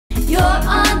your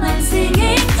online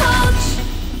singing coach.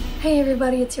 Hey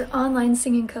everybody, it's your online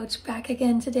singing coach back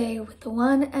again today with the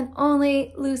one and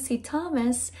only Lucy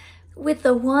Thomas with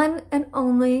the one and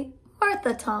only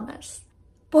Martha Thomas.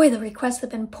 Boy, the requests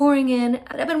have been pouring in.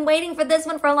 I've been waiting for this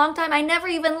one for a long time. I never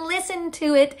even listened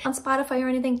to it on Spotify or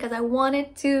anything because I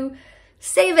wanted to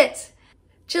save it.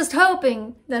 Just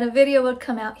hoping that a video would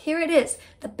come out. Here it is.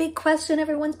 The big question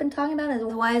everyone's been talking about is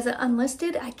why is it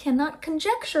unlisted? I cannot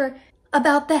conjecture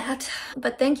about that.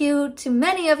 But thank you to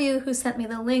many of you who sent me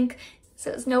the link,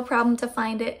 so it's no problem to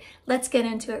find it. Let's get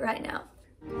into it right now.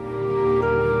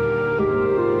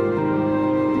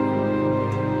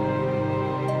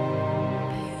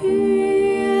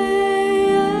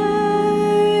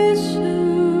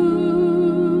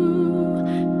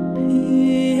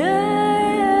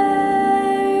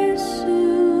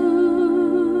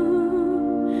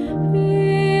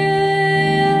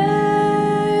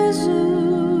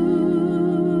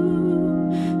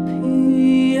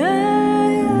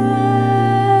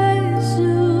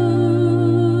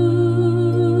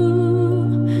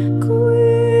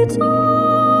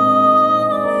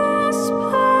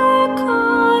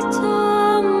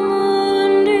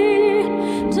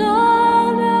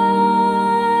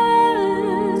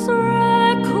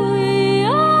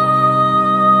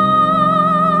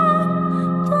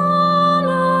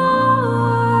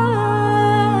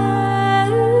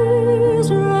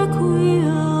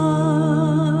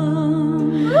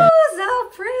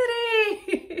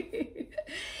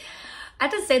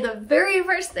 The very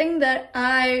first thing that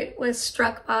I was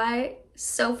struck by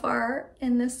so far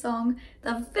in this song,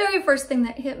 the very first thing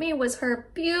that hit me was her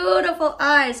beautiful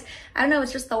eyes. I don't know,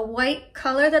 it's just the white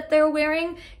color that they're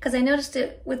wearing, because I noticed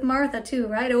it with Martha too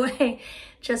right away.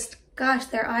 Just, gosh,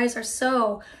 their eyes are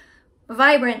so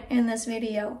vibrant in this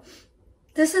video.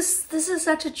 This is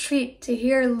such a treat to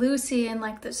hear Lucy in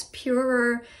like this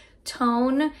purer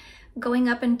tone, going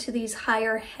up into these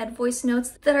higher head voice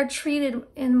notes that are treated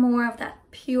in more of that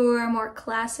pure, more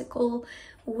classical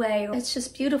way. It's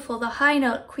just beautiful. The high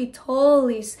note, qui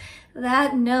tollis,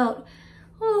 that note,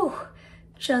 oh,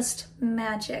 just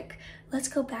magic. Let's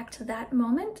go back to that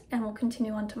moment and we'll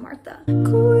continue on to Martha.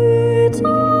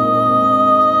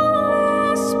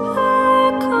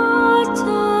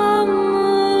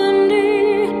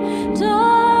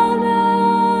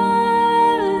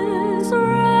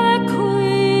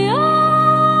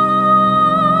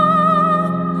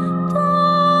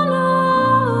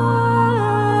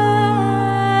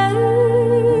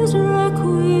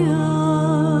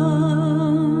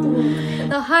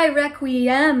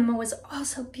 Requiem was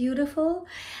also beautiful,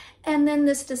 and then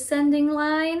this descending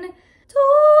line,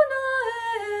 Dona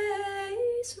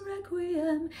eis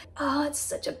Requiem. Oh, it's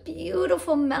such a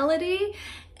beautiful melody,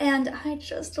 and I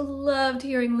just loved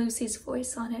hearing Lucy's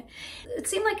voice on it. It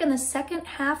seemed like in the second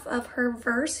half of her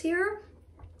verse here,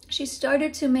 she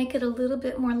started to make it a little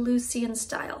bit more Lucian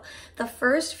style. The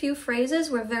first few phrases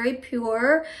were very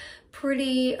pure,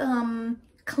 pretty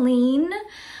clean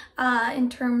in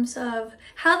terms of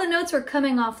how the notes were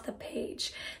coming off the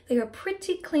page. They were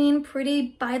pretty clean,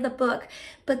 pretty by the book.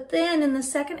 But then in the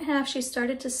second half, she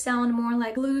started to sound more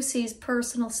like Lucy's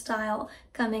personal style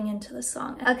coming into the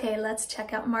song. Okay, let's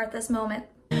check out Martha's moment.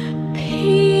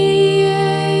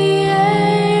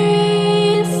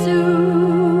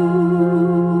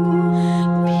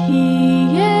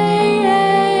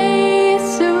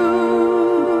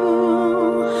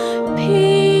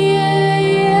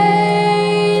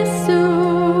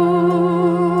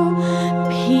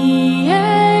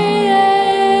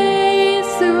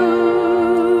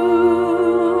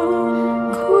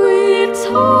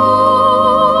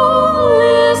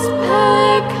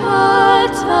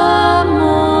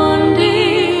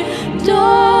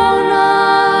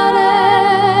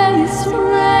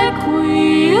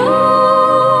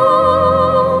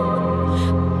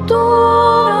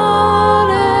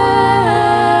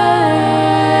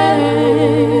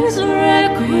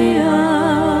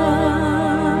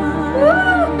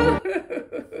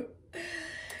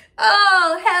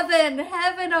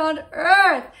 Heaven on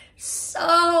earth.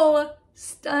 So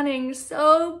stunning,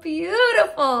 so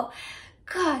beautiful.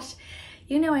 Gosh,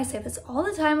 you know I say this all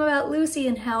the time about Lucy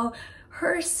and how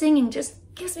her singing just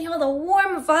gives me all the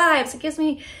warm vibes. It gives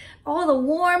me all the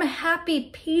warm, happy,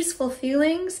 peaceful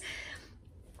feelings.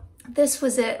 This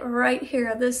was it right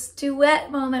here, this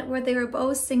duet moment where they were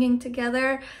both singing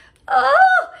together.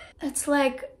 Oh, it's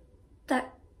like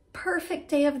that perfect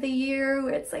day of the year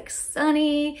where it's like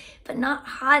sunny, but not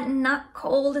hot and not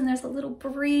cold, and there's a little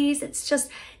breeze. It's just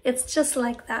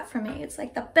like that for me. It's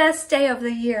like the best day of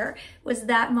the year was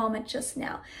that moment just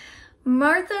now.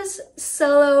 Martha's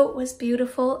solo was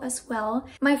beautiful as well.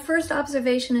 My first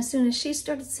observation as soon as she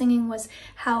started singing was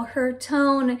how her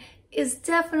tone is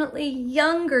definitely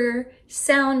younger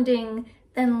sounding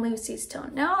than Lucy's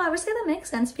tone. Now, obviously that makes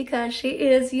sense because she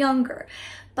is younger,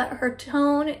 but her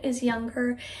tone is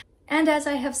younger. And as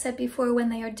I have said before, when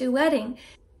they are duetting,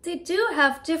 they do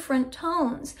have different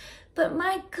tones, but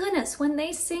my goodness, when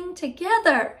they sing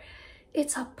together,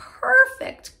 it's a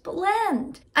perfect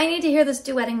blend. I need to hear this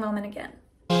duetting moment again.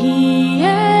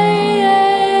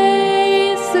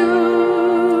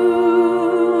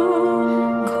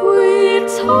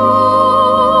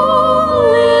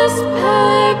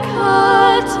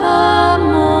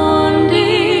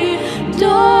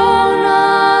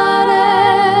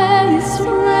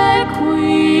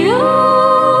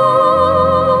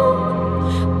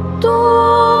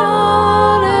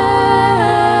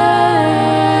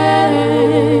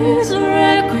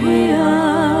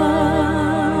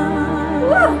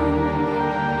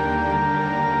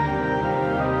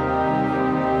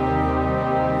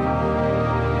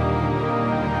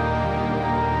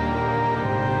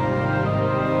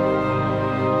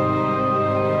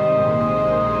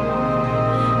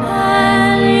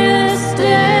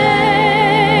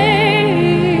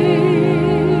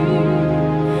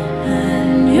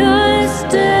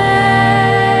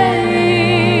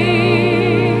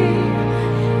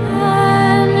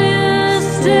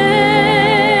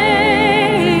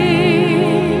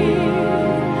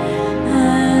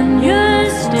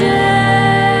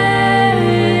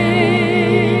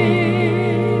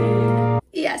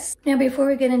 Now, before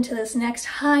we get into this next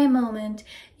high moment,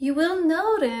 you will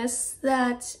notice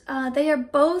that they are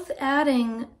both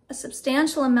adding a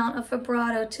substantial amount of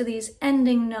vibrato to these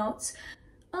ending notes.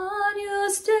 On you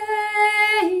stay.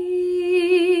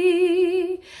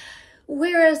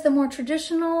 Whereas the more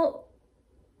traditional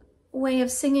way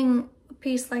of singing a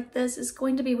piece like this is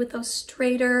going to be with those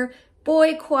straighter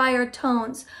boy choir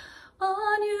tones.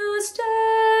 On you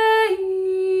stay.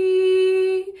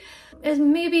 Is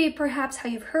maybe perhaps how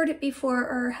you've heard it before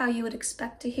or how you would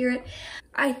expect to hear it.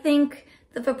 I think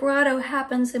the vibrato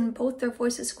happens in both their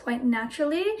voices quite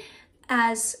naturally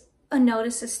as a note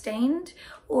is sustained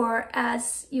or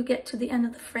as you get to the end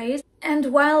of the phrase.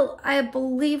 And while I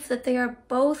believe that they are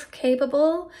both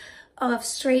capable of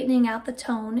straightening out the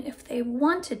tone if they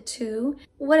wanted to,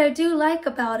 what I do like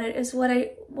about it is what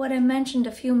I mentioned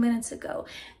a few minutes ago,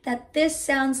 that this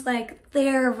sounds like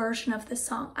their version of the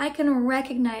song. I can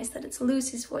recognize that it's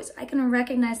Lucy's voice. I can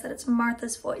recognize that it's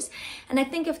Martha's voice. And I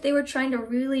think if they were trying to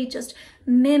really just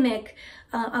mimic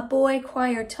a boy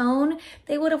choir tone,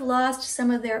 they would have lost some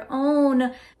of their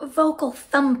own vocal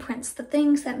thumbprints, the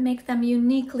things that make them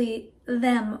uniquely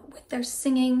them with their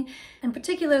singing and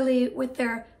particularly with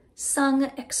their sung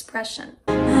expression.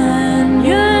 And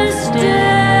you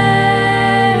stay.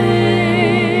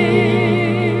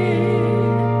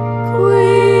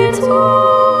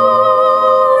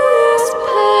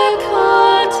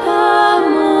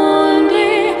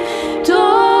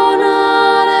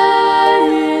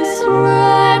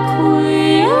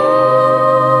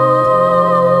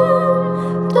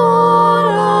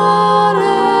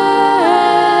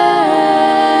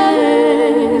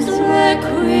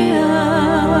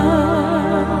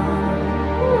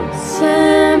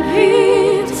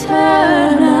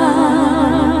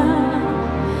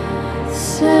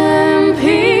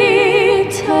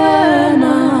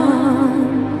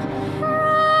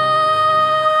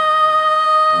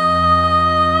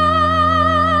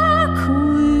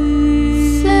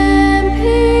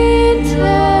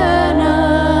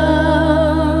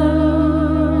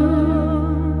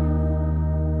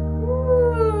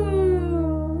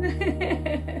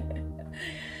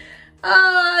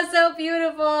 Oh, so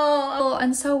beautiful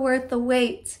and so worth the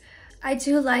wait. I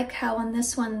do like how on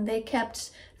this one they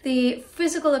kept the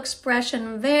physical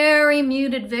expression very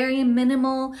muted, very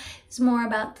minimal. It's more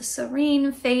about the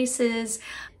serene faces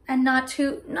and not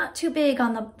too big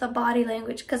on the body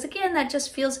language, because again, that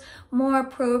just feels more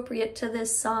appropriate to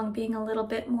this song being a little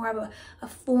bit more of a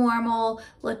formal,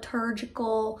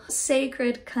 liturgical,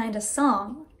 sacred kind of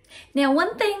song. Now,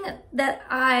 one thing that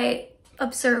I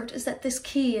observed is that this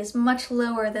key is much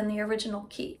lower than the original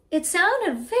key. It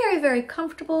sounded very, very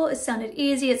comfortable. It sounded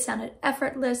easy. It sounded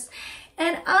effortless.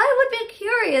 And I would be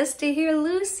curious to hear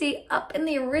Lucy up in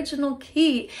the original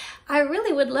key. I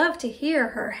really would love to hear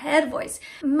her head voice.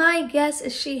 My guess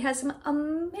is she has some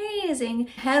amazing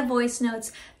head voice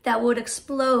notes that would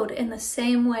explode in the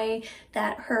same way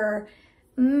that her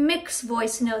mixed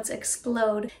voice notes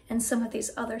explode in some of these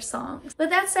other songs. But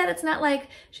that said, it's not like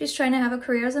she's trying to have a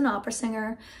career as an opera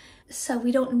singer. so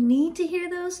we don't need to hear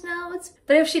those notes.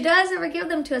 But if she does ever give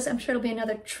them to us, I'm sure it'll be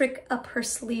another trick up her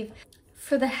sleeve.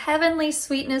 For the heavenly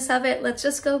sweetness of it, let's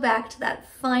just go back to that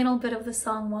final bit of the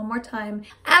song one more time.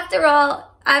 After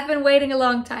all, I've been waiting a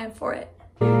long time for it.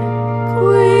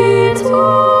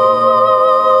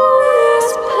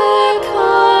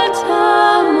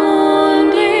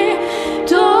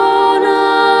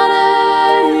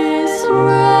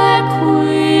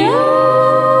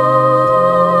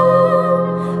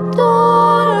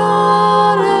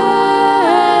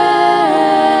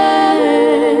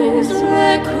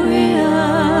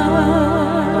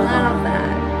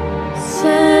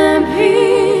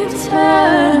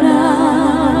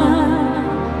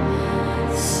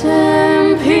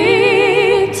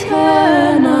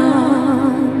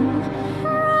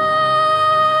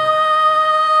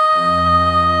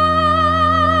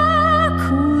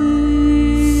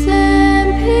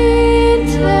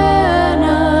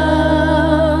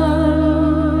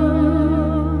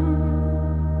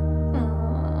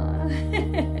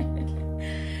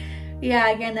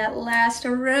 Yeah, again, that last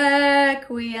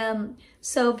requiem,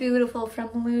 so beautiful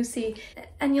from Lucy.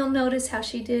 And you'll notice how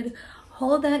she did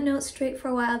hold that note straight for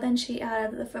a while, then she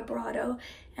added the vibrato,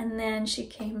 and then she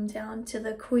came down to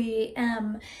the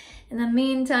quiem. In the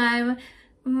meantime,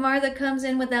 Martha comes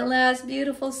in with that last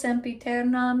beautiful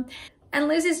sempiternam. And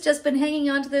Lucy's just been hanging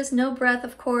on to this, no breath,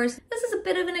 of course. This is a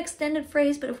bit of an extended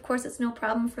phrase, but of course it's no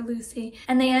problem for Lucy.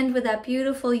 And they end with that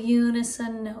beautiful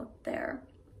unison note there.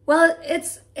 Well,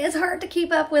 it's hard to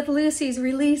keep up with Lucy's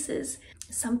releases.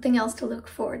 Something else to look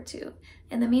forward to.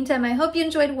 In the meantime, I hope you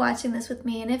enjoyed watching this with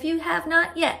me. And if you have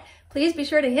not yet, please be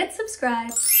sure to hit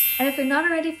subscribe. And if you're not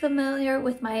already familiar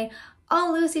with my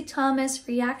All Lucy Thomas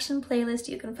reaction playlist,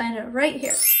 you can find it right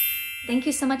here. Thank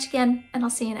you so much again, and I'll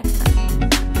see you next time.